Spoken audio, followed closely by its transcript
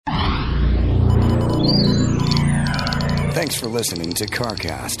Thanks for listening to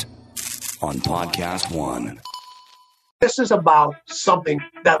CarCast on Podcast One. This is about something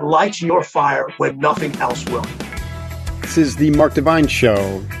that lights your fire when nothing else will. This is the Mark Divine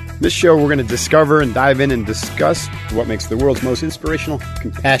Show. This show, we're going to discover and dive in and discuss what makes the world's most inspirational,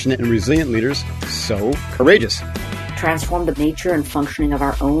 compassionate, and resilient leaders so courageous. Transform the nature and functioning of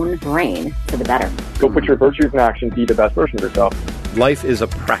our own brain for the better. Go put your virtues in action, be the best version of yourself. Life is a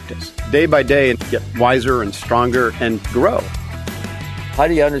practice. Day by day, get wiser and stronger and grow. How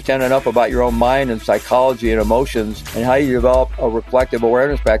do you understand enough about your own mind and psychology and emotions, and how you develop a reflective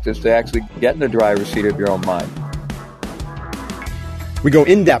awareness practice to actually get in the driver's seat of your own mind? We go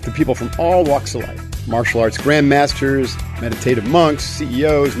in-depth with people from all walks of life. Martial arts grandmasters, meditative monks,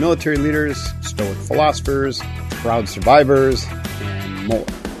 CEOs, military leaders, stoic philosophers, proud survivors, and more.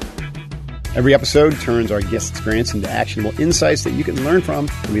 Every episode turns our guest experience into actionable insights that you can learn from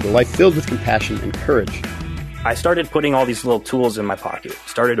to lead a life filled with compassion and courage. I started putting all these little tools in my pocket,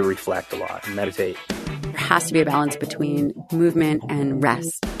 started to reflect a lot and meditate. There has to be a balance between movement and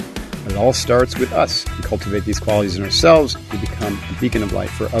rest. But it all starts with us. We cultivate these qualities in ourselves to become a beacon of light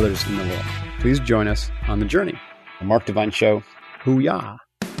for others in the world. Please join us on the journey. The Mark Divine Show. Hoo-yah.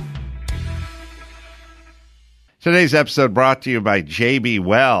 Today's episode brought to you by JB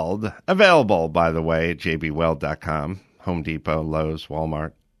Weld. Available, by the way, at jbweld.com. Home Depot, Lowe's,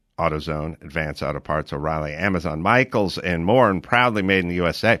 Walmart, AutoZone, Advance Auto Parts, O'Reilly, Amazon, Michaels, and more, and proudly made in the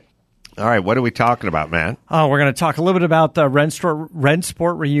USA. All right, what are we talking about, man? Oh, we're going to talk a little bit about the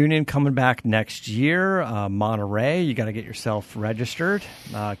Rennsport Reunion coming back next year. Monterey, you got to get yourself registered.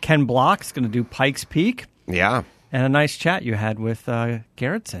 Ken Block's going to do Pikes Peak. Yeah. And a nice chat you had with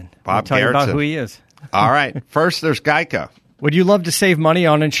Garrettson. Bob Tell you about Garrettson. who he is. All right. First, there's Geico. Would you love to save money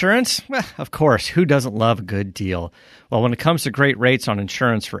on insurance? Well, of course. Who doesn't love a good deal? Well, when it comes to great rates on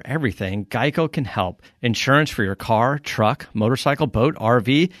insurance for everything, Geico can help. Insurance for your car, truck, motorcycle, boat,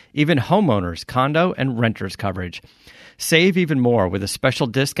 RV, even homeowners, condo, and renters coverage. Save even more with a special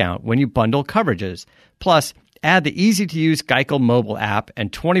discount when you bundle coverages. Plus, add the easy-to-use Geico mobile app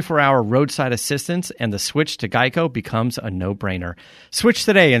and 24-hour roadside assistance, and the switch to Geico becomes a no-brainer. Switch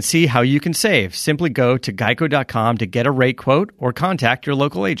today and see how you can save. Simply go to geico.com to get a rate quote or contact your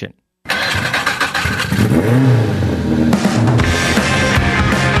local agent.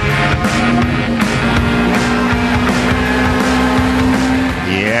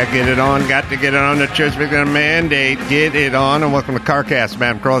 Yeah, get it on. Got to get it on. The church is going to mandate. Get it on. And welcome to CarCast,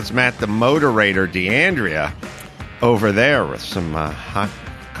 Madam Crow. It's Matt the Moderator, DeAndrea, over there with some hot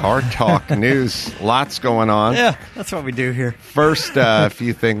car talk news. Lots going on. Yeah, that's what we do here. First, a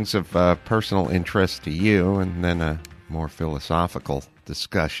few things of personal interest to you, and then a more philosophical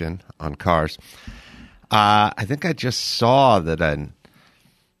discussion on cars. I think I just saw that a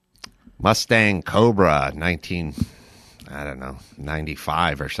Mustang Cobra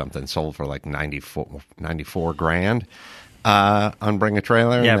 95 or something sold for like 94 grand on Bring a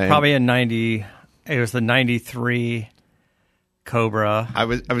Trailer. Yeah, probably a 90. It was the 93 Cobra. I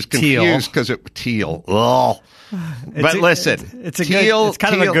was confused because it was teal. Ugh. But listen, it's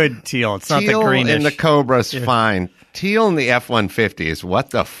kind of a good teal. It's not the greenish. Teal in the Cobra's fine. Teal in the F-150 is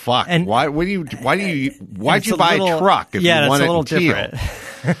what the fuck? And why'd you buy a truck if you want it in teal?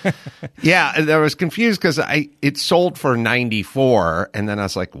 Different. Yeah, I was confused because it sold for 94, and then I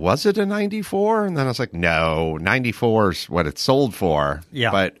was like, was it a 94? And then I was like, no, 94 is what it sold for.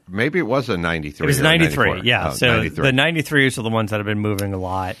 Yeah, but maybe it was a 93. It was 93. Yeah, oh, so 93. The 93s are the ones that have been moving a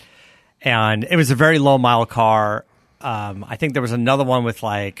lot, and it was a very low mile car. I think there was another one with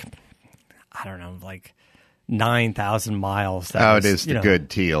like 9,000 miles. It is the good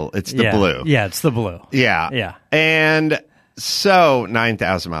teal. It's the blue. Yeah, it's the blue. Yeah. And so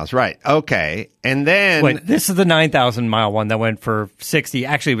 9,000 miles. Right. Okay. And then... Wait, this is the 9,000 mile one that went for 60.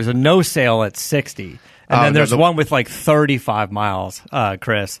 Actually, it was a no sale at 60. And then there's one with like 35 miles,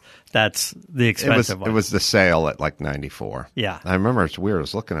 Chris. That's the expensive one. It was the sale at like 94. Yeah. I remember it's weird. I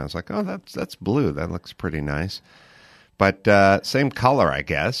was looking, I was like, oh, that's blue. That looks pretty nice. But same color, I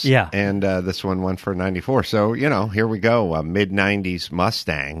guess. Yeah. And this one went for 94. So, here we go. Mid-90s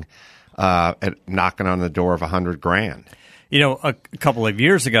Mustang knocking on the door of $100,000. A couple of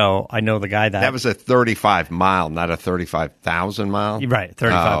years ago, I know the guy that was a 35 mile, not a 35,000 mile. Right,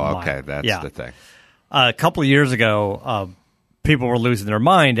 35 mile. Oh, okay, that's the thing. A couple of years ago, people were losing their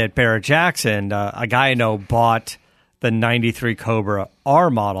mind at Barrett-Jackson. A guy I know bought the 93 Cobra R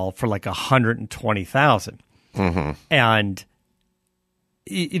model for like $120,000. Mm-hmm. And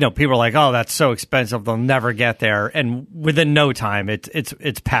people are like, "Oh, that's so expensive; they'll never get there." And within no time, it's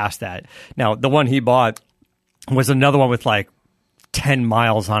past that. Now, the one he bought was another one with like 10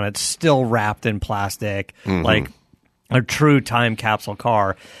 miles on it, still wrapped in plastic, like a true time capsule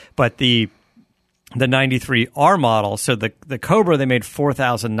car. But the 93 R model, so the Cobra, they made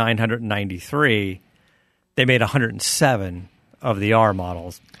 4,993. They made 107 of the R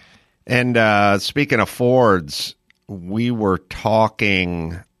models. And speaking of Fords, we were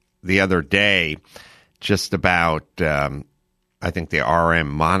talking the other day just about, I think, the RM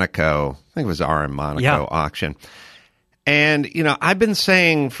Monaco. I think it was RM Monaco auction. And, I've been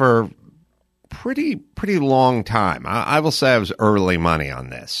saying for pretty long time, I will say I was early money on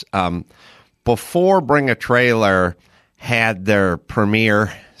this. Before Bring a Trailer had their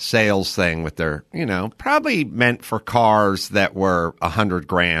premier sales thing with their, probably meant for cars that were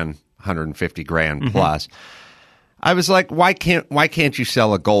 $100,000, $150,000 plus. I was like, why can't you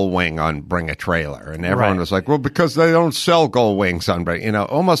sell a Gull Wing on Bring a Trailer? And everyone was like, well, because they don't sell Gull Wings on Bring.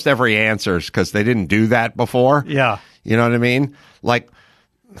 Almost every answer is because they didn't do that before. Yeah. You know what I mean? Like,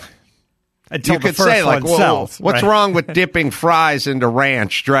 until you could say, like, what's wrong with dipping fries into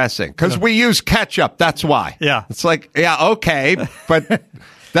ranch dressing? Because we use ketchup, that's why. Yeah. It's like, yeah, okay, but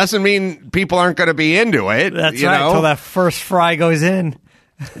doesn't mean people aren't going to be into it. That's right, until that first fry goes in.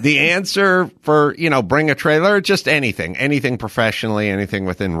 The answer for, Bring a Trailer, just anything professionally, anything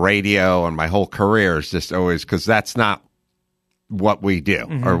within radio, and my whole career is just always, because that's not what we do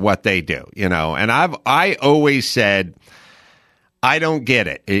or what they do, and I always said, I don't get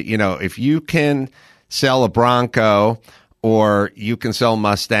it. If you can sell a Bronco, or you can sell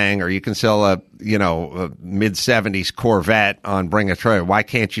Mustang, or you can sell a mid-70s Corvette on Bring a Trailer, why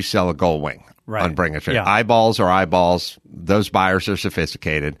can't you sell a Gull Wing on Bring a Trailer? Yeah. Eyeballs are eyeballs. Those buyers are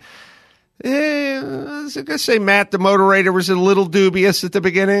sophisticated. I was going to say Matt, the Motorator, was a little dubious at the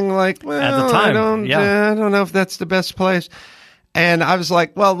beginning. Like, well, at the time, I don't know if that's the best place. And I was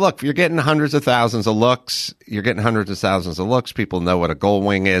like, well, look, you're getting hundreds of thousands of looks. People know what a Gull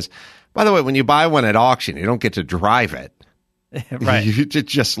Wing is. By the way, when you buy one at auction, you don't get to drive it. Right. You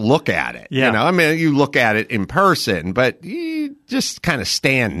just look at it. Yeah. You look at it in person, but you just kind of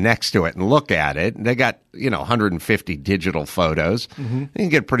stand next to it and look at it. They got, 150 digital photos. You can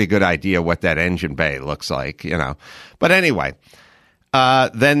get a pretty good idea what that engine bay looks like, But anyway,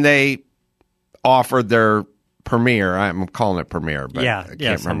 then they offered their Premier. I'm calling it Premier, but I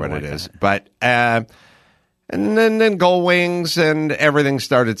can't remember what it is. But and then Gull Wings and everything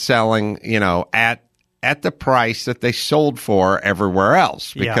started selling, at the price that they sold for everywhere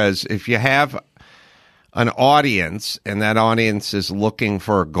else. Because if you have an audience and that audience is looking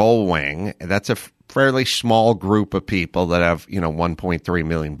for a Gull Wing, that's a fairly small group of people that have, $1.3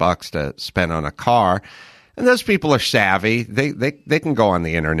 million to spend on a car. And those people are savvy. They can go on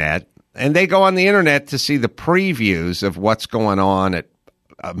the internet. And they go on the internet to see the previews of what's going on at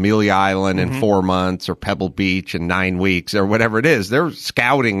Amelia Island in 4 months, or Pebble Beach in 9 weeks, or whatever it is. They're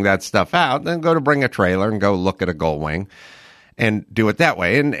scouting that stuff out. Then go to Bring a Trailer and go look at a Gull Wing and do it that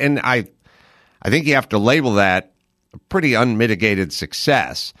way. And I think you have to label that a pretty unmitigated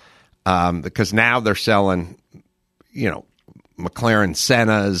success, because now they're selling, McLaren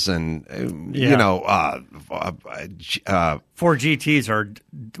Sennas and, Ford GTs are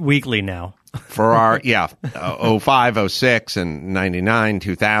weekly now. Ferrari, 05, 06, and 99,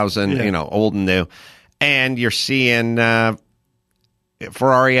 2000, old and new. And you're seeing Ferrari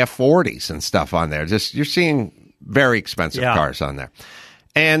F40s and stuff on there. You're seeing very expensive cars on there.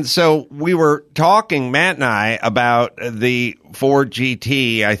 And so we were talking, Matt and I, about the Ford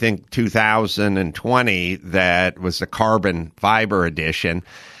GT, I think 2020, that was the carbon fiber edition.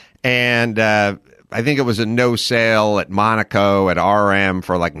 And I think it was a no sale at Monaco at RM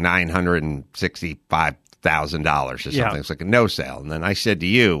for like $965,000 or something. Yeah. It's like a no sale. And then I said to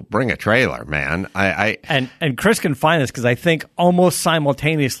you, Bring a Trailer, man. And Chris can find this, because I think almost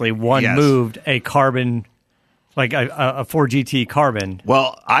simultaneously one moved a carbon, like a Ford GT carbon.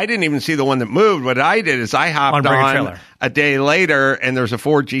 Well, I didn't even see the one that moved. What I did is I hopped on a day later, and there's a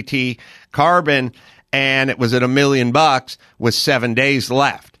Ford GT carbon, and it was at $1 million with 7 days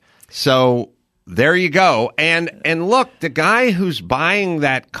left. So there you go. And look, the guy who's buying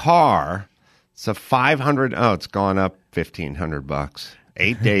that car, it's a 500. Oh, it's gone up $1,500.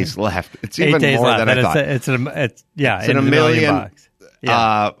 8 days left. It's even more than I thought. It's $1 million.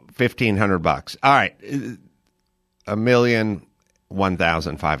 $1,500. All right.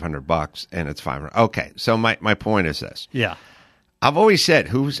 $1,001,500, and it's $500. Okay, so my point is this. Yeah, I've always said,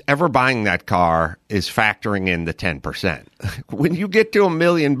 who's ever buying that car is factoring in the 10%. When you get to $1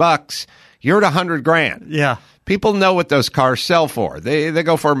 million, you're at $100,000. Yeah, people know what those cars sell for. They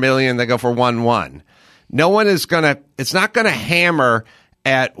go for $1 million. They go for 1.1. No one is gonna. It's not gonna hammer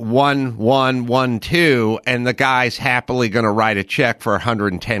at 1,112, and the guy's happily going to write a check for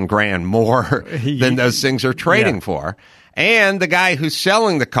 110 grand more than those things are trading for. And the guy who's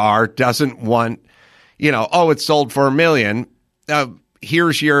selling the car doesn't want, it's sold for $1 million.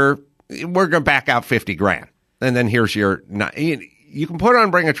 Here's your, we're going to back out 50 grand. And then here's your, you can put on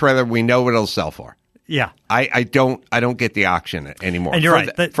Bring a Trailer. We know what it'll sell for. Yeah. I don't get the auction anymore. And you're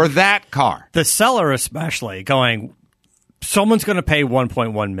right. For that car. The seller especially going, someone's going to pay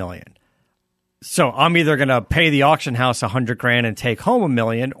 $1.1 million. So I'm either going to pay the auction house $100 grand and take home $1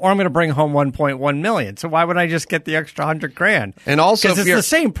 million, or I'm going to bring home $1.1 million. So why would I just get the extra $100 grand? And also, because it's the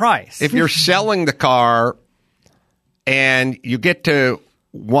same price. If you're selling the car and you get to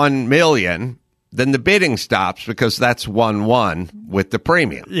 $1 million, then the bidding stops because that's 1-1 with the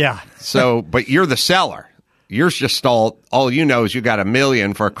premium. Yeah. So, but you're the seller. You're just all you know is you got $1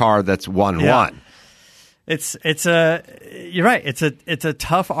 million for a car that's 1-1. Yeah. You're right. It's a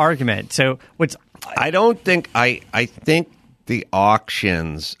tough argument. So I think the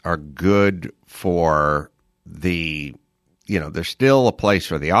auctions are good for the, there's still a place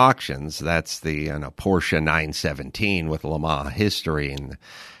for the auctions. That's the Porsche 917 with Le Mans history and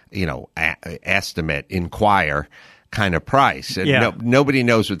estimate, inquire kind of price. And nobody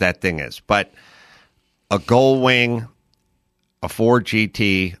knows what that thing is, but a Gullwing, a Ford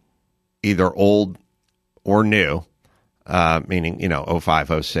GT, either old or new, meaning,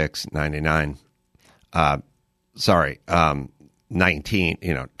 05, 06, 99,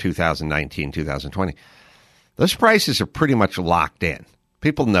 19, 2019, 2020. Those prices are pretty much locked in.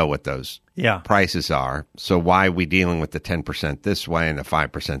 People know what those prices are. So why are we dealing with the 10% this way and the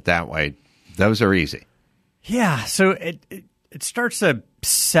 5% that way? Those are easy. Yeah. So it starts to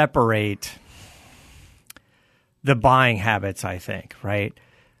separate the buying habits, I think, right?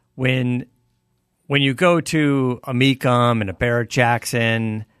 When you go to a Mecum and a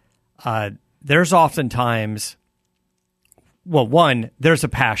Barrett-Jackson, there's oftentimes, there's a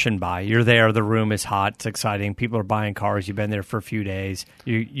passion buy. You're there, the room is hot, it's exciting, people are buying cars, you've been there for a few days,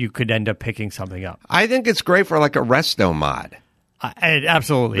 you could end up picking something up. I think it's great for like a resto mod.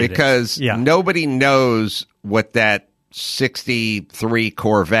 Absolutely. Because nobody knows what that 63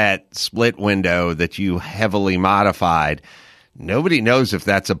 Corvette split window that you heavily modified, nobody knows if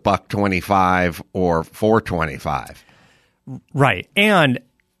that's $125 or $425. Right. And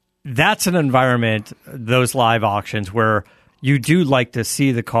that's an environment, those live auctions, where you do like to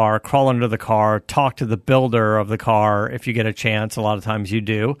see the car, crawl under the car, talk to the builder of the car if you get a chance. A lot of times you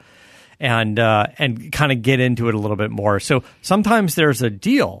do. And kind of get into it a little bit more. So sometimes there's a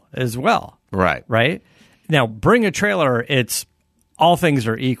deal as well. Right. Right? Now, Bring a Trailer, it's all things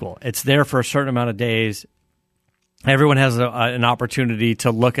are equal. It's there for a certain amount of days. Everyone has an opportunity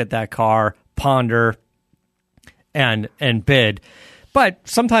to look at that car, ponder, and bid. But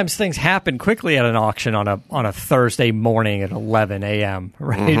sometimes things happen quickly at an auction on a Thursday morning at 11 a.m.,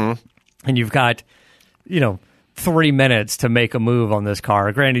 right? Mm-hmm. And you've got, 3 minutes to make a move on this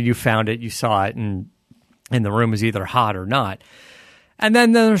car. Granted, you found it, you saw it, and the room is either hot or not. And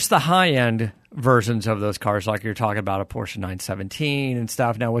then there's the high-end versions of those cars, like you're talking about a Porsche 917 and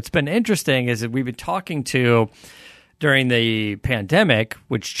stuff. Now, what's been interesting is that we've been talking to, during the pandemic,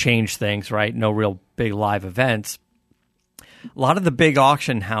 which changed things, right? No real big live events. A lot of the big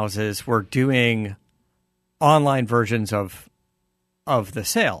auction houses were doing online versions of the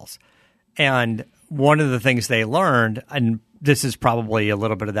sales. And one of the things they learned, and this is probably a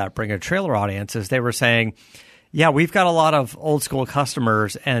little bit of that Bring a Trailer audience, is they were saying, yeah, we've got a lot of old school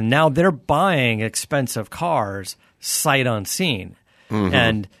customers, and now they're buying expensive cars sight unseen. Mm-hmm.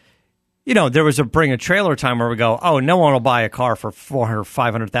 And, there was a Bring a Trailer time where we go, oh, no one will buy a car for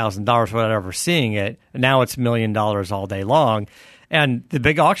 $400,000, $500,000 without ever seeing it. And now it's $1 million all day long. And the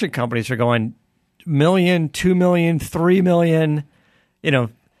big auction companies are going $1 million, $2 million, $3 million.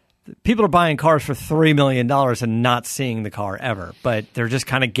 People are buying cars for $3 million and not seeing the car ever. But they're just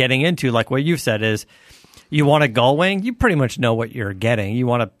kind of getting into, like what you've said is, you want a Gullwing, you pretty much know what you're getting. You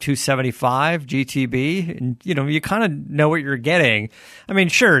want a 275 GTB, and you kind of know what you're getting. I mean,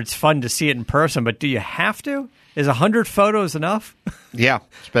 sure, it's fun to see it in person, but do you have to? Is 100 photos enough? Yeah,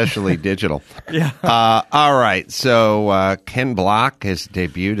 especially digital. Yeah. All right. So Ken Block has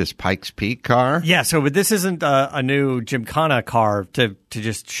debuted his Pikes Peak car. Yeah. So, but this isn't a new Gymkhana car to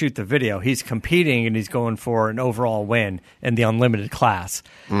just shoot the video. He's competing and he's going for an overall win in the unlimited class.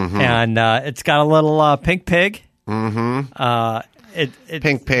 Mm-hmm. And it's got a little pink pig. Mm-hmm.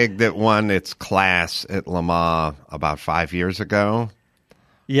 Pink pig that won its class at Le Mans about 5 years ago.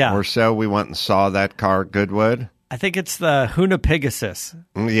 Yeah. Or so. We went and saw that car at Goodwood. I think it's the Hoonipigasus.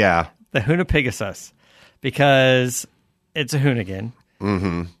 Yeah. The Hoonipigasus, because it's a Hoonigan.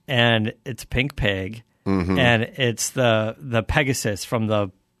 and it's Pink Pig, and it's the Pegasus from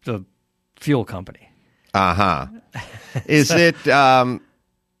the fuel company. Is it?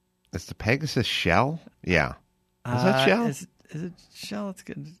 Is the Pegasus Shell? Yeah. Is that Shell? Is it Shell? It's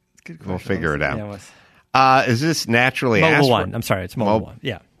good. It's a good question. We'll figure it out. Yeah, is this naturally Mobile One? I'm sorry, it's Mobile One.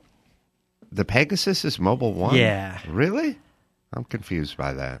 Yeah. The Pegasus is Mobile One? Yeah. Really? I'm confused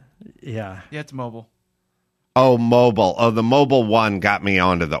by that. Yeah. Yeah, it's mobile. Oh, mobile. Oh, the Mobile One got me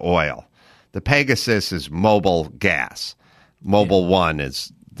onto the oil. The Pegasus is mobile gas. Mobile One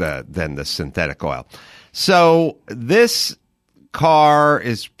is then the synthetic oil. So this car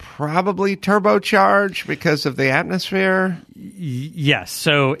is probably turbocharged because of the atmosphere? Yes.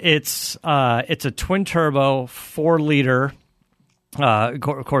 So it's a twin turbo 4-liter, of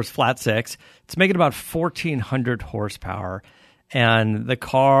course, flat six. It's making about 1,400 horsepower, and the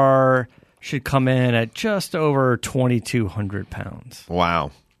car should come in at just over 2,200 pounds.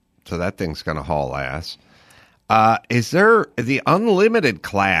 Wow. So that thing's going to haul ass. Is there the unlimited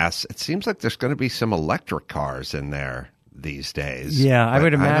class? It seems like there's going to be some electric cars in there these days. Yeah, I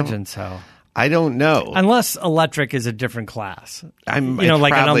would imagine so. I don't know. Unless electric is a different class. Like an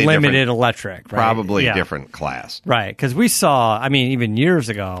probably unlimited electric. Right? Probably a different class. Right, because we saw, even years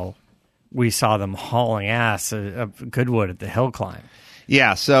ago, we saw them hauling ass of Goodwood at the hill climb.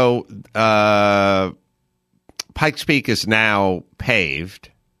 Yeah, so Pikes Peak is now paved,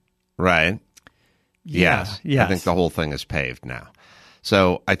 right? Yes. I think the whole thing is paved now.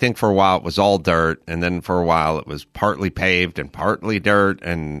 So I think for a while it was all dirt, and then for a while it was partly paved and partly dirt,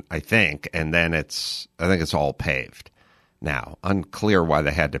 and I think it's all paved now. Unclear why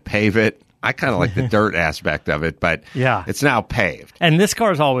they had to pave it. I kind of like the dirt aspect of it, but it's now paved. And this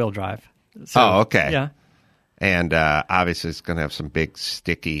car is all-wheel drive. So, okay. Yeah. And obviously it's going to have some big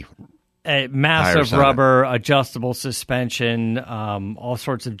sticky massive rubber, adjustable suspension, all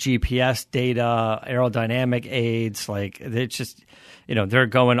sorts of GPS data, aerodynamic aids. Like, it's just, they're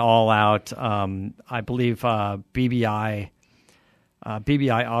going all out. I believe BBI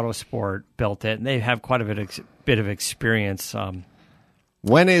Autosport built it, and they have quite a bit of experience.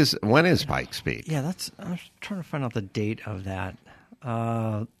 When is Pikes Peak? Yeah, I was trying to find out the date of that.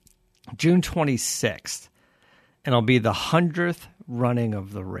 June 26th, and it'll be the 100th running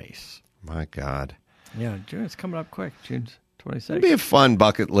of the race. My God. Yeah, June, it's coming up quick, June 26th. It'd be a fun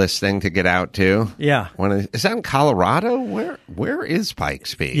bucket list thing to get out to. Yeah. Is that in Colorado? Where is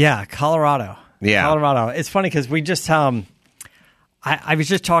Pikes Peak? Yeah, Colorado. Yeah. Colorado. It's funny because we just, I was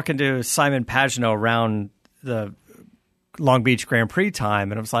just talking to Simon Pagenaud around the Long Beach Grand Prix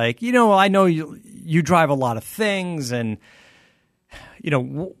time, and I was like, I know you drive a lot of things, and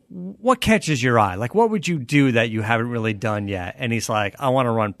what catches your eye? Like, what would you do that you haven't really done yet? And he's like, I want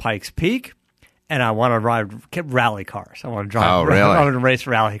to run Pikes Peak, and I want to ride rally cars. I want to drive. Oh, really? I want to race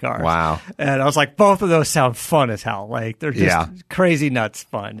rally cars. Wow. And I was like, both of those sound fun as hell. Like, they're just crazy nuts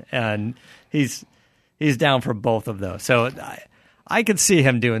fun. And he's down for both of those. So I could see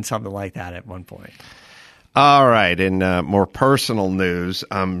him doing something like that at one point. All right. In more personal news,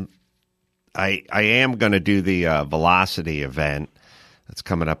 I am going to do the Velocity event. It's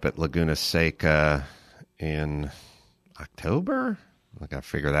coming up at Laguna Seca in October. I got to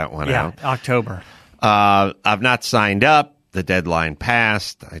figure that one out. Yeah, October. I've not signed up. The deadline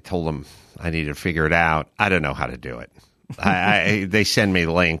passed. I told them I need to figure it out. I don't know how to do it. They send me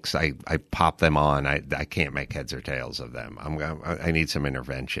links. I pop them on. I can't make heads or tails of them. I need some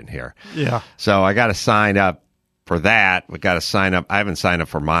intervention here. Yeah. So I got to sign up for that. We got to sign up. I haven't signed up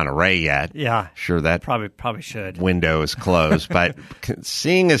for Monterey yet. Yeah. Sure that probably should. Window is closed. But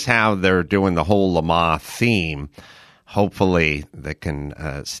seeing as how they're doing the whole Le Mans theme, hopefully they can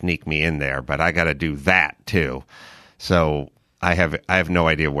sneak me in there. But I got to do that too. So I have no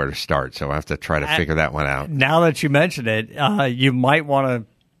idea where to start. So I have to try to figure that one out. Now that you mention it, you might want to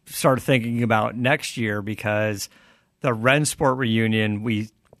start thinking about next year, because the Rennsport Reunion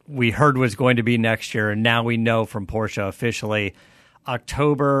we heard was going to be next year, and now we know from Porsche officially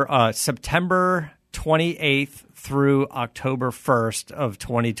September 28th through October 1st of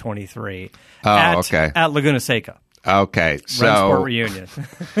 2023. Okay. At Laguna Seca. Okay. So Rennsport Reunion.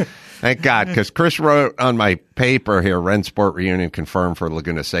 Thank God, because Chris wrote on my paper here, Rennsport Reunion confirmed for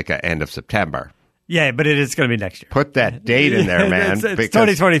Laguna Seca end of September. Yeah, but it is going to be next year. Put that date in there, man. It's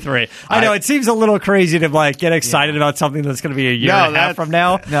 2023. I know it seems a little crazy to get excited about something that's going to be a year and a half from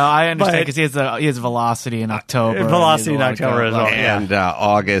now. No, I understand, because he has Velocity in October. Velocity in October as well. And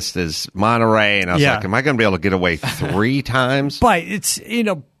August is Monterey, and I was like, am I going to be able to get away 3 times? But it's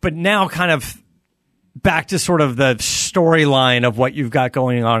but now kind of back to sort of the storyline of what you've got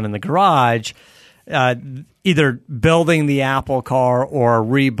going on in the garage. either building the Apple car or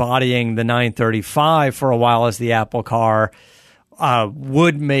rebodying the 935 for a while as the Apple car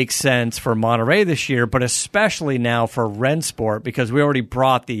would make sense for Monterey this year, but especially now for Rennsport, because we already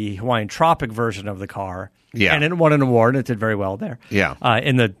brought the Hawaiian Tropic version of the car. Yeah. And it won an award, and it did very well there. Yeah.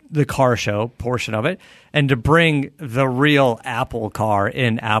 In the car show portion of it. And to bring the real Apple car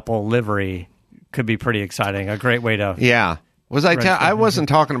in Apple livery could be pretty exciting. A great way to... Yeah. I wasn't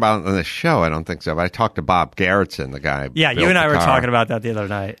talking about it on the show, I don't think so, but I talked to Bob Garrettson, the guy who you and I were talking about that the other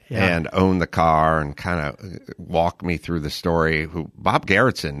night. Yeah. And owned the car and kind of walked me through the story. Bob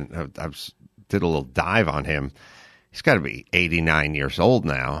Garrettson, I did a little dive on him. He's got to be 89 years old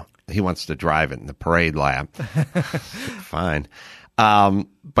now. He wants to drive it in the parade lap. Fine.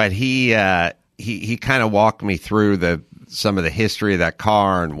 But he kind of walked me through some of the history of that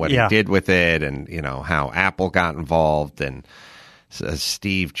car and what he did with it, and how Apple got involved, and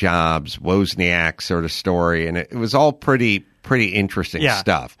Steve Jobs, Wozniak sort of story, and it was all pretty interesting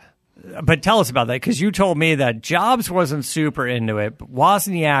stuff. But tell us about that, because you told me that Jobs wasn't super into it, but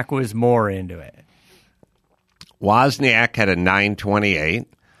Wozniak was more into it. Wozniak had a 928.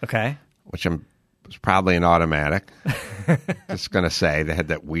 Okay. Which was probably an automatic. Just going to say they had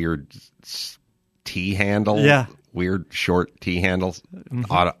that weird T handle. Yeah. Weird short T handles,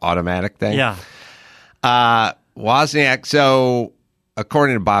 automatic thing. Yeah. Wozniak, so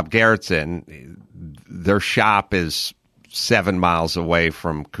according to Bob Garrettson, their shop is 7 miles away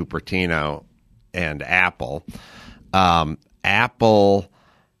from Cupertino and Apple. Apple...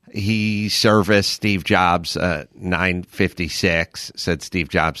 He serviced Steve Jobs' 956, said Steve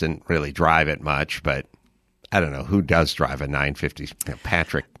Jobs didn't really drive it much, but I don't know. Who does drive a 950?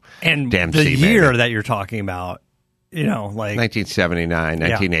 Patrick and Dempsey. The year maybe. that you're talking about, like 1979,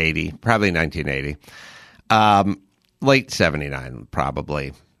 1980, probably 1980. Late 79,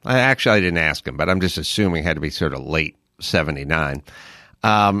 probably. I didn't ask him, but I'm just assuming it had to be sort of late 79.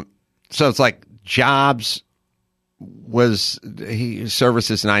 So it's like Jobs... he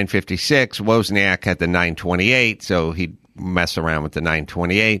services 956. Wozniak had the 928, so he'd mess around with the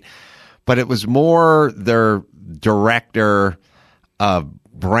 928. But it was more their director of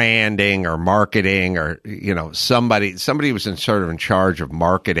branding or marketing, or somebody was in charge of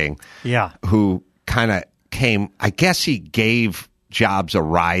marketing. Yeah, who kind of came. I guess he gave Jobs a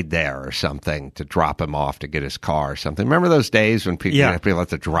ride there or something to drop him off to get his car or something. Remember those days when people had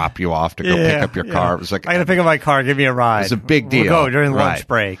to drop you off to go pick up your car? It was like, I got to pick up my car, give me a ride. It was a big deal. We'll go during lunch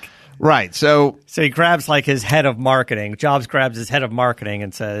break. Right. So he grabs his head of marketing. Jobs grabs his head of marketing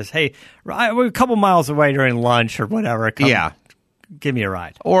and says, "Hey, we're a couple miles away during lunch or whatever. Give me a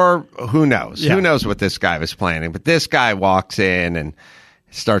ride." Or who knows? Yeah. Who knows what this guy was planning? But this guy walks in and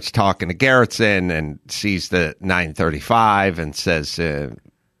starts talking to Garrettson and sees the 935 and says,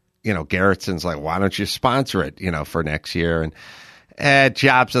 Garrettson's like, why don't you sponsor it, for next year? And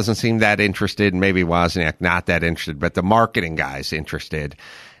Jobs doesn't seem that interested, and maybe Wozniak not that interested, but the marketing guy's interested.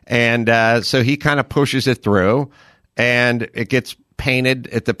 And so he kind of pushes it through, and it gets painted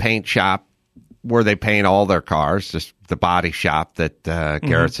at the paint shop where they paint all their cars, just the body shop that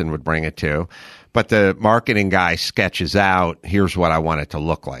Garrettson would bring it to. But the marketing guy sketches out, here's what I want it to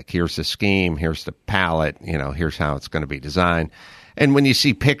look like. Here's the scheme. Here's the palette. Here's how it's going to be designed. And when you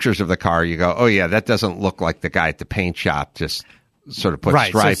see pictures of the car, you go, oh, yeah, that doesn't look like the guy at the paint shop just sort of put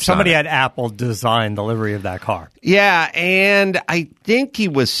stripes on it. So somebody at Apple designed the livery of that car. Yeah, and I think he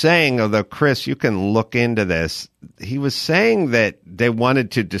was saying, although, Chris, you can look into this, he was saying that they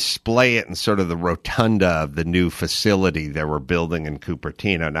wanted to display it in sort of the rotunda of the new facility they were building in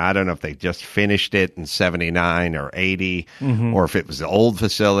Cupertino. Now, I don't know if they just finished it in 79 or 80 or if it was the old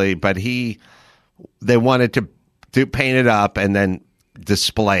facility, but they wanted to paint it up and then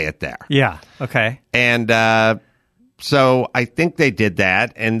display it there. Yeah, okay. And so I think they did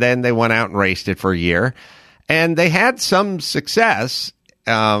that, and then they went out and raced it for a year. And they had some success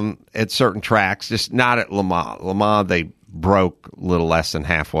at certain tracks, just not at Le Mans. Le Mans, they broke a little less than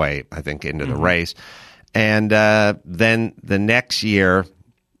halfway, I think, into the race. And then the next year,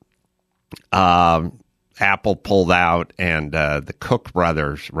 Apple pulled out, and the Cook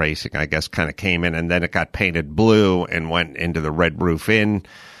Brothers Racing, I guess, kind of came in, and then it got painted blue and went into the Red Roof Inn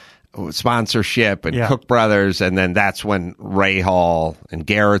sponsorship and Cook Brothers, and then that's when Ray Hall and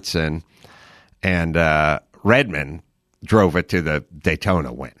Garrettson and Redmond drove it to the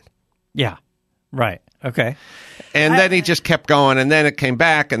Daytona win. Yeah, right. Okay. And then he just kept going, and then it came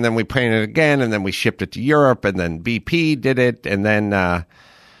back, and then we painted it again, and then we shipped it to Europe, and then BP did it, and then I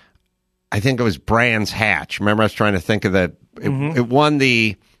think it was Brands Hatch. Remember, I was trying to think of that. It won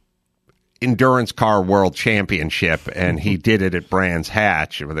the Endurance Car World Championship, and he did it at Brands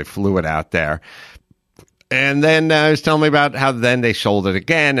Hatch, where they flew it out there. And then he was telling me about how then they sold it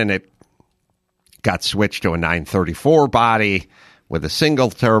again, and it got switched to a 934 body with a single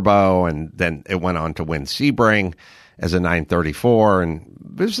turbo, and then it went on to win Sebring as a 934. And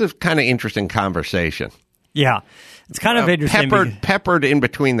this is a kind of interesting conversation. Yeah, it's kind of interesting. Peppered in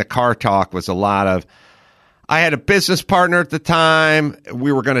between the car talk was a lot of, I had a business partner at the time.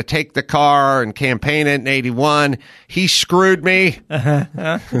 We were going to take the car and campaign it in 81. He screwed me. Yeah.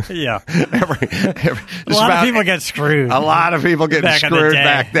 A lot of people get screwed. A lot of people get screwed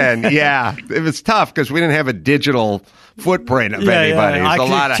back then. Yeah. It was tough because we didn't have a digital footprint of anybody. Yeah. I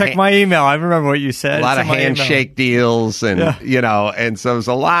could check my email. I remember what you said. A lot of handshake deals and, and so it was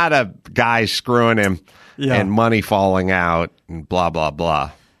a lot of guys screwing him and money falling out and blah, blah,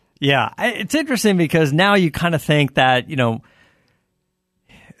 blah. Yeah, it's interesting because now you kind of think that,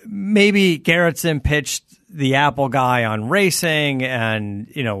 maybe Gerritsen pitched the Apple guy on racing and,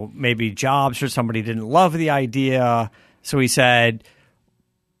 maybe Jobs or somebody didn't love the idea. So he said,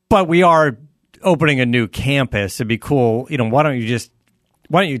 but we are opening a new campus. It'd be cool. Why don't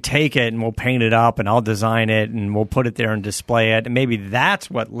you take it and we'll paint it up and I'll design it and we'll put it there and display it. And maybe that's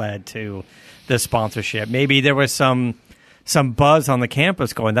what led to the sponsorship. Maybe there was some buzz on the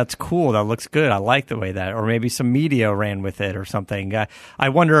campus going, that's cool, that looks good, I like the way that, or maybe some media ran with it or something. I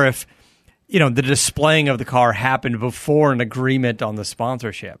wonder if, the displaying of the car happened before an agreement on the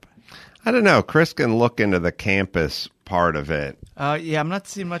sponsorship. I don't know. Chris can look into the campus part of it. I'm not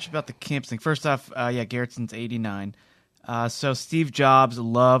seeing much about the campus thing. First off, Gerritsen's 89. So Steve Jobs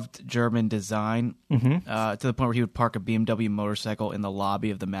loved German design to the point where he would park a BMW motorcycle in the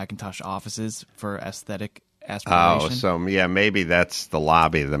lobby of the Macintosh offices for aesthetic aspiration. Oh, so maybe that's the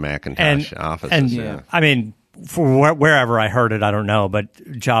lobby of the Macintosh offices. And I mean, for wherever I heard it, I don't know, but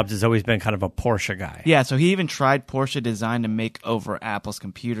Jobs has always been kind of a Porsche guy. Yeah, so he even tried Porsche design to make over Apple's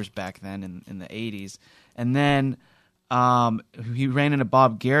computers back then in the 80s. And then he ran into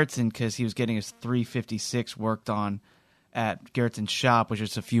Bob Gerritsen because he was getting his 356 worked on at Gerritsen's shop, which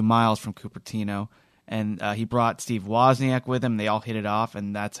is a few miles from Cupertino. And he brought Steve Wozniak with him. They all hit it off,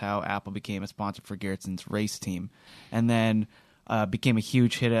 and that's how Apple became a sponsor for Gerritsen's race team. And then became a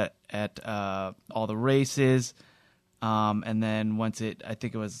huge hit at all the races. And then once it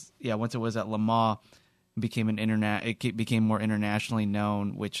was at Le Mans, it became more internationally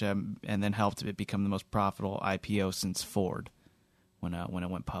known, which and then helped it become the most profitable IPO since Ford when it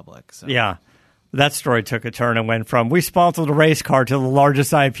went public. So. Yeah. That story took a turn and went from, we sponsored a race car to the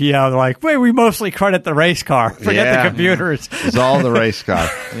largest IPO. They're like, wait, we mostly credit the race car. Forget the computers. It's all the race car.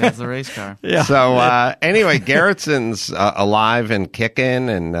 It's the race car. Yeah. So anyway, Gerritsen's alive and kicking.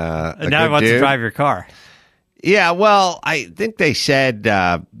 And now he wants to drive your car. Yeah, well, I think they said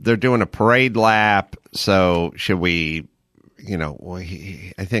they're doing a parade lap. So should we,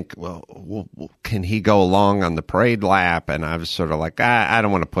 I think, can he go along on the parade lap? And I was sort of like, I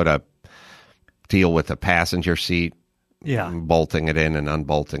don't want to deal with a passenger seat, bolting it in and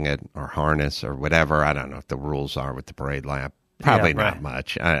unbolting it, or harness or whatever. I don't know what the rules are with the parade lap. Probably not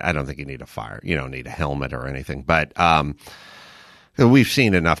much. I don't think you need you don't need a helmet or anything. But we've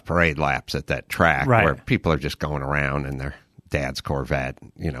seen enough parade laps at that track where people are just going around in their dad's Corvette,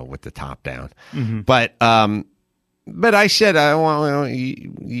 with the top down. Mm-hmm. But I said,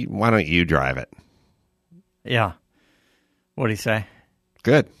 why don't you drive it? Yeah. What'd he say?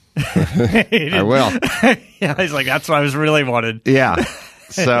 Good. I will. Yeah, he's like, that's what I was really wanted. Yeah.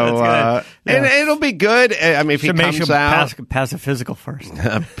 So, and it'll be good. I mean, if he comes out, pass a physical first,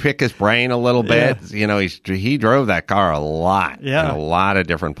 pick his brain a little bit. Yeah. He drove that car a lot, in a lot of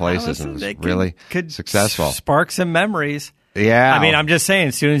different places, and was really successful. Spark some memories. Yeah. I mean, I'm just saying,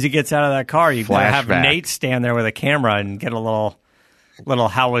 as soon as he gets out of that car, you gotta have Nate stand there with a camera and get a little.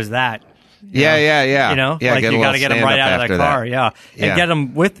 How was that? Yeah. You got to get him right out of that car. And get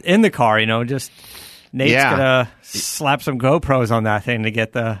him in the car. Just Nate's gonna slap some GoPros on that thing to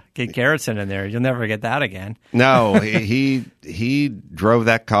get Gerritsen in there. You'll never get that again. No, he drove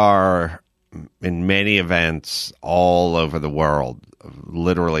that car in many events all over the world,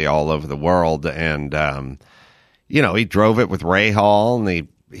 literally all over the world, and he drove it with Ray Hall, and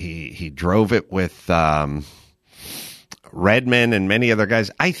he drove it with. Redman and many other guys.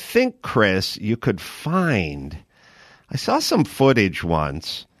 I think, Chris, you could find, I saw some footage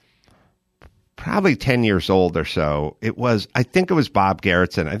once, probably 10 years old or so. I think it was Bob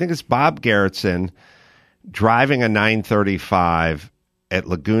Gerritsen. I think it's Bob Gerritsen driving a 935 at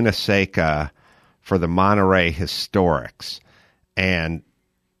Laguna Seca for the Monterey Historics. And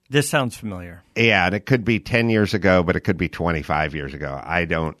this sounds familiar. Yeah, and it could be 10 years ago, but it could be 25 years ago. I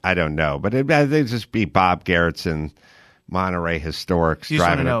don't know. But it'd just be Bob Gerritsen Monterey Historics You just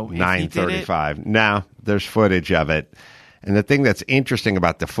driving wanna a know if he did 935. No, there's footage of it. And the thing that's interesting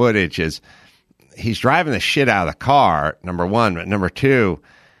about the footage is he's driving the shit out of the car, number one. But number two,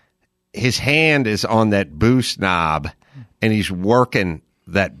 his hand is on that boost knob, and he's working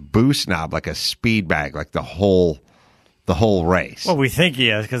that boost knob like a speed bag, like the whole race. Well, we think he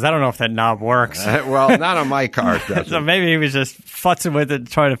is, because I don't know if that knob works. Well, not on my car. So maybe he was just futzing with it,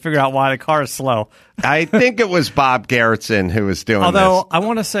 trying to figure out why the car is slow. I think it was Bob Gerritsen who was doing Although, this. I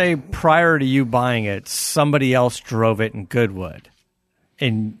want to say prior to you buying it, somebody else drove it in Goodwood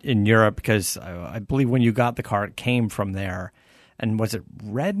in Europe, because I believe when you got the car, it came from there. And was it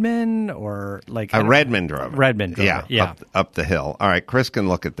Redmond or like Redmond drove it. Redmond drove it. Yeah. Up the hill. All right, Chris can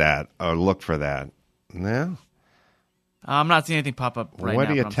look at that or look for that. No. I'm not seeing anything pop up right now. What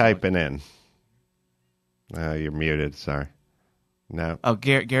are you but I'm typing in? Oh, you're muted. Sorry. No. Oh,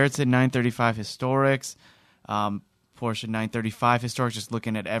 Garrett said 935 Historics. Porsche 935 Historics. Just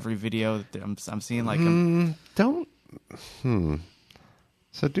looking at every video that I'm seeing. Like,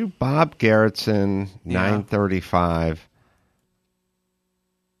 So do Bob Gerritsen 935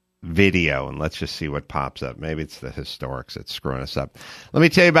 video, and let's just see what pops up. Maybe it's the Historics that's screwing us up. Let me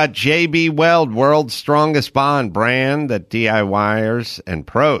tell you about JB Weld, world's strongest bond brand that DIYers and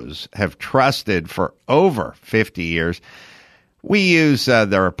pros have trusted for over 50 years. We use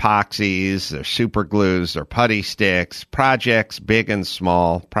their epoxies, their super glues, their putty sticks, projects big and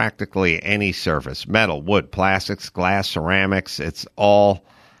small, practically any surface, metal, wood, plastics, glass, ceramics. It's all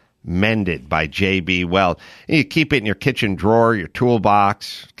mended by JB Weld. And you keep it in your kitchen drawer, your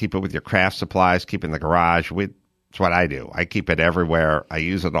toolbox, keep it with your craft supplies, keep it in the garage. That's what I do. I keep it everywhere. I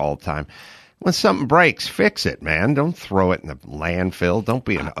use it all the time. When something breaks, fix it, man. Don't throw it in the landfill. Don't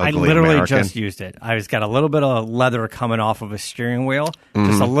be an ugly I literally American. just used it. I just got a little bit of leather coming off of a steering wheel.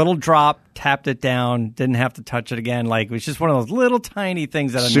 Just a little drop, tapped it down, didn't have to touch it again. Like, it was just one of those little tiny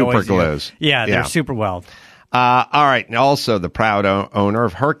things that annoys Super glues. you. Yeah, they're super Weld. All right. And also the proud owner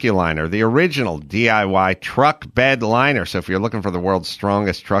of Herculiner, the original DIY truck bed liner. So if you're looking for the world's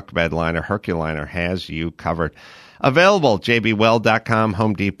strongest truck bed liner, Herculiner has you covered. Available at jbweld.com,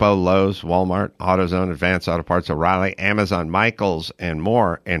 Home Depot, Lowe's, Walmart, AutoZone, Advance Auto Parts, O'Reilly, Amazon, Michaels, and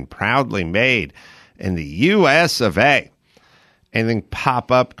more. And proudly made in the U.S. of A. Anything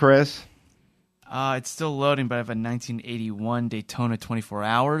pop up, Chris? It's still loading, but I have a 1981 Daytona 24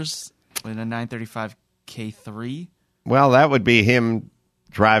 Hours with a 935 K3. Well, that would be him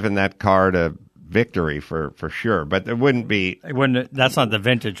driving that car to victory for sure, but it wouldn't be. It wouldn't. That's not the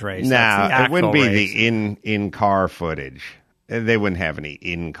vintage race. No, it wouldn't be race. the in-car footage. They wouldn't have any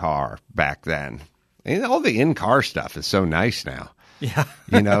in-car back then. And all the in-car stuff is so nice now. Yeah.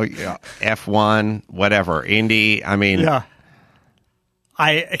 F1, whatever, Indy. I mean, yeah.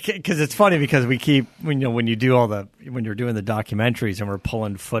 Because it's funny because we keep when you're doing the documentaries and we're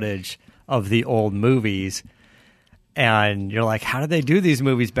pulling footage of the old movies. And you're like, how did they do these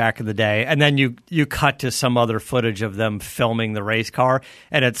movies back in the day? And then you cut to some other footage of them filming the race car,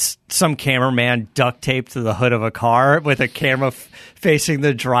 and it's some cameraman duct taped to the hood of a car with a camera facing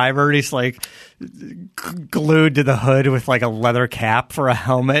the driver. And he's like glued to the hood with like a leather cap for a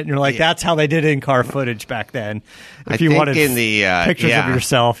helmet. And you're like, that's how they did in-car footage back then. If you wanted pictures of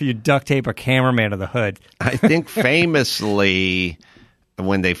yourself, you duct tape a cameraman to the hood. I think famously,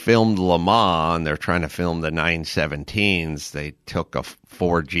 when they filmed Le Mans, they're trying to film the 917s, they took a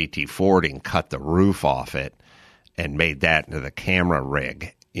Ford GT40 and cut the roof off it and made that into the camera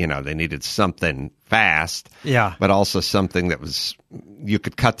rig. They needed something fast, but also something that was you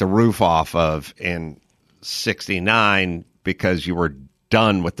could cut the roof off of in 69 because you were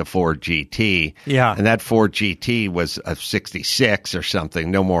done with the Ford GT. Yeah. And that Ford GT was a 66 or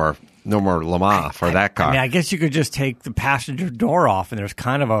something, no more Le Mans for that car. I mean, I guess you could just take the passenger door off, and there's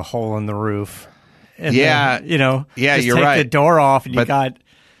kind of a hole in the roof. And then, just you're take right. the door off, and you got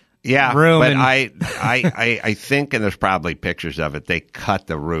room. But I think, and there's probably pictures of it, they cut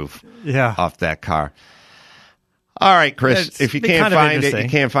the roof off that car. All right, Chris, if you can't find it, you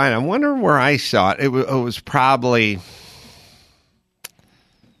can't find it. I wonder where I saw it. It was probably...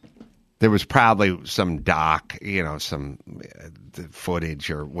 There was probably some doc, some footage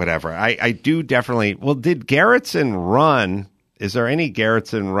or whatever. I do definitely. Well, did Gerritsen run? Is there any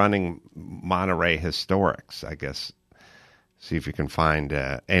Gerritsen running Monterey Historics? I guess. See if you can find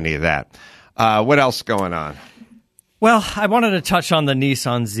any of that. What else going on? Well, I wanted to touch on the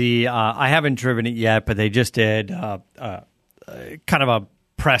Nissan Z. I haven't driven it yet, but they just did kind of a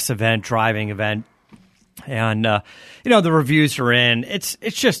press event, driving event. And, the reviews are in. It's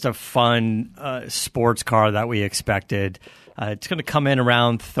just a fun sports car that we expected. It's going to come in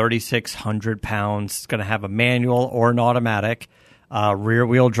around 3,600 pounds. It's going to have a manual or an automatic,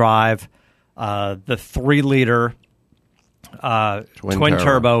 rear-wheel drive, the 3-liter twin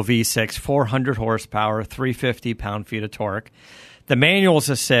turbo V6, 400 horsepower, 350 pound-feet of torque. The manual is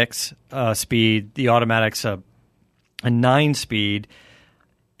a 6-speed. The automatic's a 9-speed.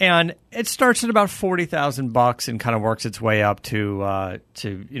 And it starts at about $40,000 and kind of works its way up to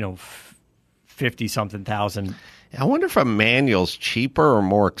 50-something thousand. I wonder if a manual's cheaper or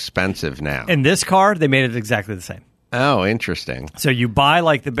more expensive now. In this car, they made it exactly the same. Oh, interesting. So you buy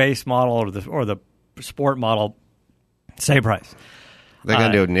like the base model or the sport model, same price. They're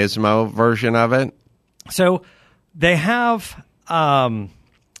going to do a Nismo version of it? So they have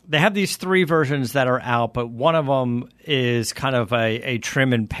these 3 versions that are out, but one of them is kind of a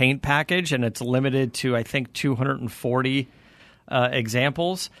trim and paint package, and it's limited to, I think, 240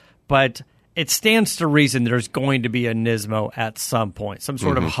 examples. But it stands to reason there's going to be a Nismo at some point, some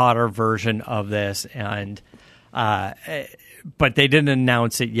sort of hotter version of this, and but they didn't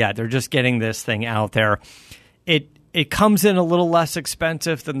announce it yet. They're just getting this thing out there. It comes in a little less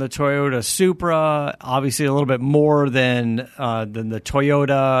expensive than the Toyota Supra, obviously a little bit more than the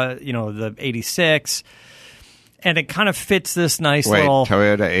Toyota, the 86, and it kind of fits this nice little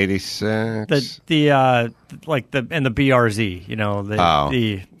Toyota 86. The BRZ,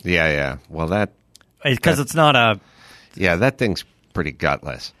 yeah. Well, that because it's not a that thing's pretty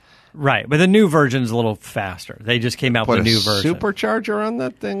gutless. Right, but the new version's a little faster. They just came out with a new version. Supercharger on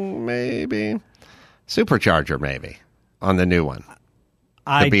that thing, maybe. Supercharger, maybe, on the new one.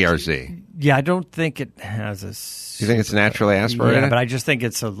 The BRZ. Yeah, I don't think it has a... You think it's naturally aspirated? Yeah, but I just think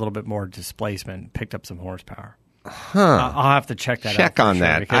it's a little bit more displacement, picked up some horsepower. Huh. I'll have to check that out. Check on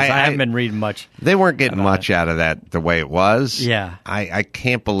that. Because I haven't been reading much. They weren't getting much out of that the way it was. Yeah. I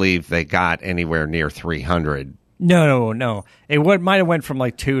can't believe they got anywhere near 300. No. It might have went from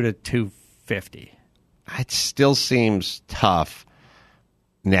like 2 to 250. It still seems tough.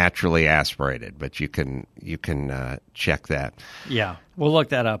 Naturally aspirated, but you can check that. Yeah, we'll look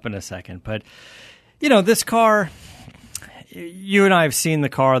that up in a second. But this car, you and I have seen the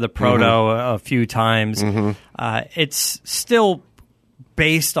car, the Proto, a few times. It's still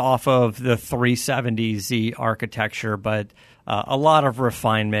based off of the 370Z architecture, but a lot of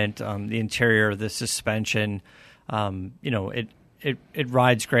refinement. The interior, the suspension, it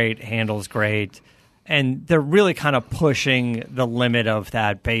rides great, handles great. And they're really kind of pushing the limit of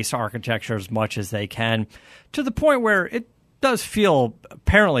that base architecture as much as they can, to the point where it does feel,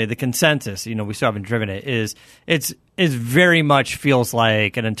 apparently the consensus, we still haven't driven it, is it's very much feels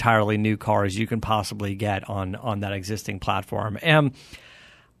like an entirely new car as you can possibly get on that existing platform. And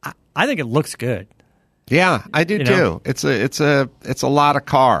I think it looks good. Yeah, I do too. It's a lot of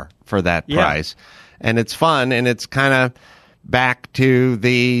car for that price. And it's fun, and it's kind of back to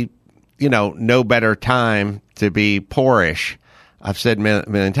the no better time to be poorish. I've said a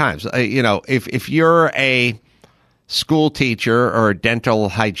million times. If you're a school teacher or a dental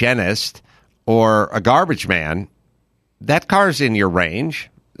hygienist or a garbage man, that car's in your range.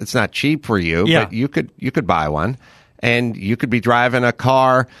 It's not cheap for you, but you could buy one, and you could be driving a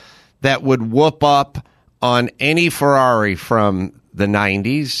car that would whoop up on any Ferrari from the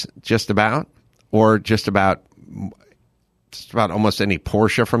 90s, just about almost any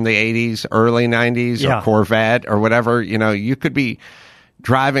Porsche from the 80s, early 90s, or Corvette or whatever. You could be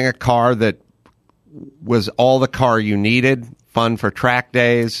driving a car that was all the car you needed, fun for track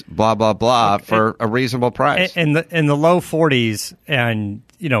days, blah, blah, blah, for a reasonable price. In the low 40s, and,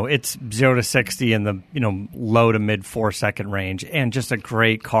 it's 0 to 60 in the, low to mid 4-second range, and just a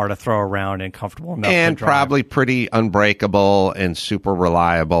great car to throw around and comfortable enough and to drive. Probably pretty unbreakable and super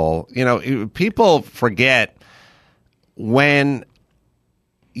reliable. People forget when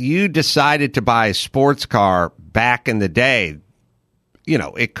you decided to buy a sports car back in the day,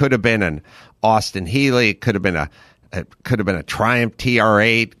 it could have been an Austin Healey, it could have been a Triumph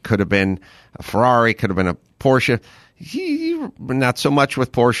TR8, could have been a Ferrari, could have been a Porsche. Not so much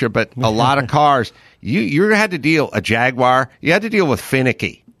with Porsche, but a lot of cars. You had to deal a Jaguar. You had to deal with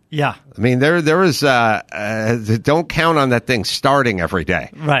finicky. Yeah, I mean there was don't count on that thing starting every day.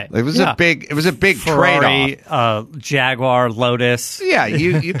 Right, it was a big Ferrari, trade-off. Jaguar, Lotus. Yeah,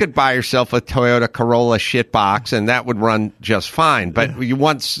 you could buy yourself a Toyota Corolla shitbox and that would run just fine. But you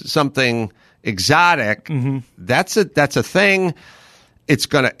want something exotic. That's a thing.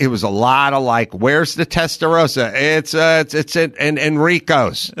 It was a lot of like, where's the Testarossa? It's in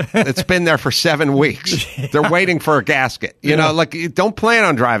Enrico's. It's been there for 7 weeks. They're waiting for a gasket. Don't plan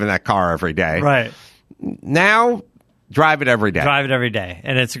on driving that car every day. Right. Now, Drive it every day. Drive it every day,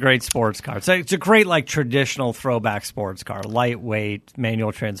 and it's a great sports car. It's a great, like, traditional throwback sports car. Lightweight,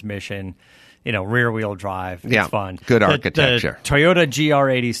 manual transmission, rear-wheel drive. It's fun. Good architecture. The Toyota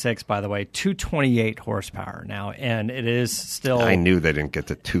GR86, by the way, 228 horsepower now, and it is still... I knew they didn't get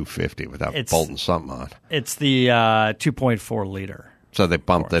to 250 without bolting something on. It's the 2.4 liter. So they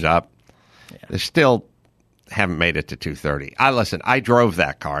bumped it up. Yeah. They still haven't made it to 230. I drove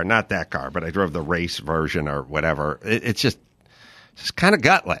that car, not that car, but I drove the race version or whatever. It's just kind of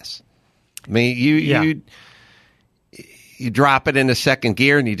gutless. I mean, you drop it into second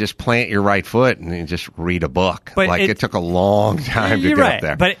gear and you just plant your right foot and you just read a book. But it took a long time to get up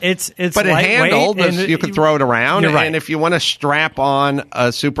there. But it's it handled. You could throw it around. And if you want to strap on a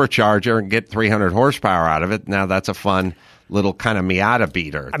supercharger and get 300 horsepower out of it, now that's a fun little kind of Miata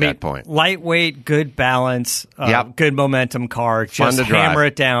beater at that point. Lightweight, good balance, good momentum car. Just hammer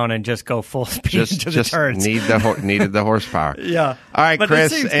it down and just go full speed into the turns. Needed the horsepower. Yeah. All right,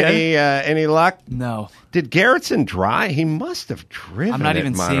 Chris, any luck? No. Did Garrettson drive? He must have driven. I'm not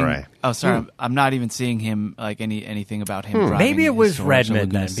even Monterey. I'm not even seeing him anything about him driving. Maybe it was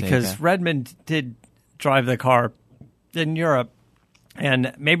Redmond then, because Redmond did drive the car in Europe.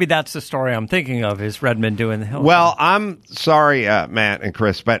 And maybe that's the story I'm thinking of, is Redmond doing the hill. Well, I'm sorry, Matt and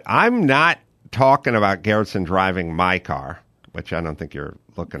Chris, but I'm not talking about Garrettson driving my car, which I don't think you're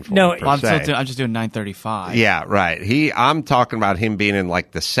looking for. No, I'm just doing 935. Yeah, right. I'm talking about him being in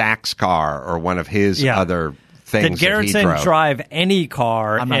like the Sachs car or one of his other things. Did Garrettson drive any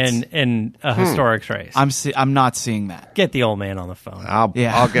car in a historic race? I'm not seeing that. Get the old man on the phone. I'll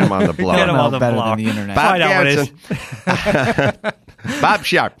get him on the blog. Get him on the better blog. Than the internet. Bob Garrettson. Bob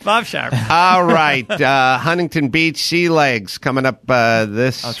Sharp. Bob Sharp. All right. Huntington Beach Sea Legs coming up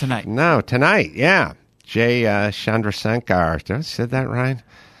tonight. No, tonight. Yeah. Jay Chandrasekhar. Did I say that right?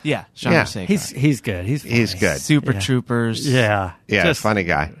 Yeah. Chandrasekhar. He's good. He's good. Super Troopers. Yeah. Yeah. Funny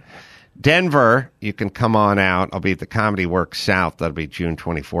guy. Denver, you can come on out. I'll be at the Comedy Works South. That'll be June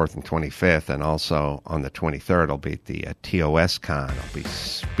 24th and 25th. And also on the 23rd, I'll be at the TOS Con. I'll be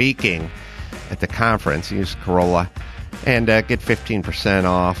speaking at the conference. Use Corolla and get 15%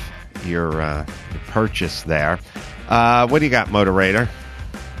 off your purchase there. What do you got, Motorator?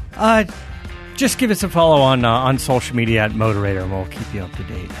 Just give us a follow on social media at Motorator, and we'll keep you up to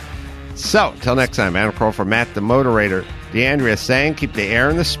date. So, till next time, Adam Kroll for Matt the Motorator. DeAndrea saying, keep the air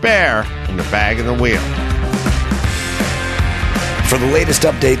in the spare and the bag in the wheel. For the latest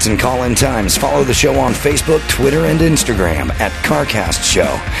updates and call-in times, follow the show on Facebook, Twitter, and Instagram at CarCast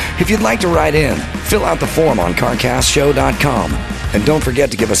Show. If you'd like to write in, fill out the form on CarCastShow.com. And don't forget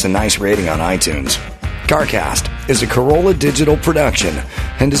to give us a nice rating on iTunes. CarCast is a Corolla Digital production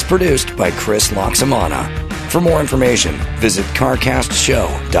and is produced by Chris Loxamana. For more information, visit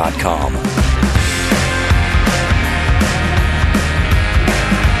CarCastShow.com.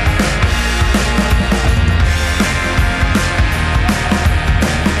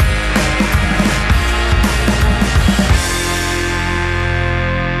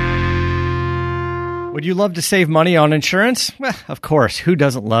 Would you love to save money on insurance? Well, of course. Who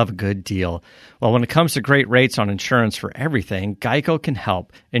doesn't love a good deal? Well, when it comes to great rates on insurance for everything, Geico can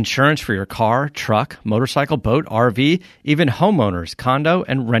help. Insurance for your car, truck, motorcycle, boat, RV, even homeowners, condo,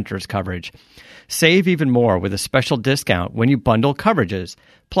 and renters coverage. Save even more with a special discount when you bundle coverages.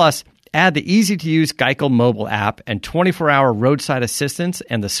 Plus, add the easy-to-use Geico mobile app and 24-hour roadside assistance,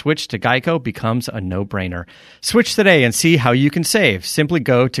 and the switch to Geico becomes a no-brainer. Switch today and see how you can save. Simply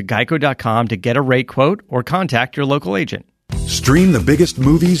go to geico.com to get a rate quote or contact your local agent. Stream the biggest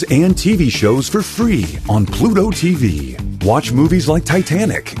movies and TV shows for free on Pluto TV. Watch movies like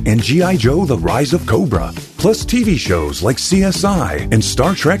Titanic and G.I. Joe: The Rise of Cobra, plus TV shows like CSI and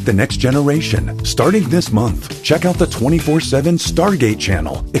Star Trek: The Next Generation. Starting this month, check out the 24/7 Stargate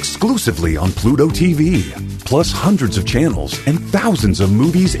channel exclusively on Pluto TV. Plus hundreds of channels and thousands of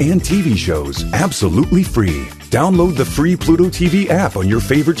movies and TV shows absolutely free. Download the free Pluto TV app on your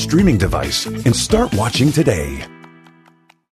favorite streaming device and start watching today.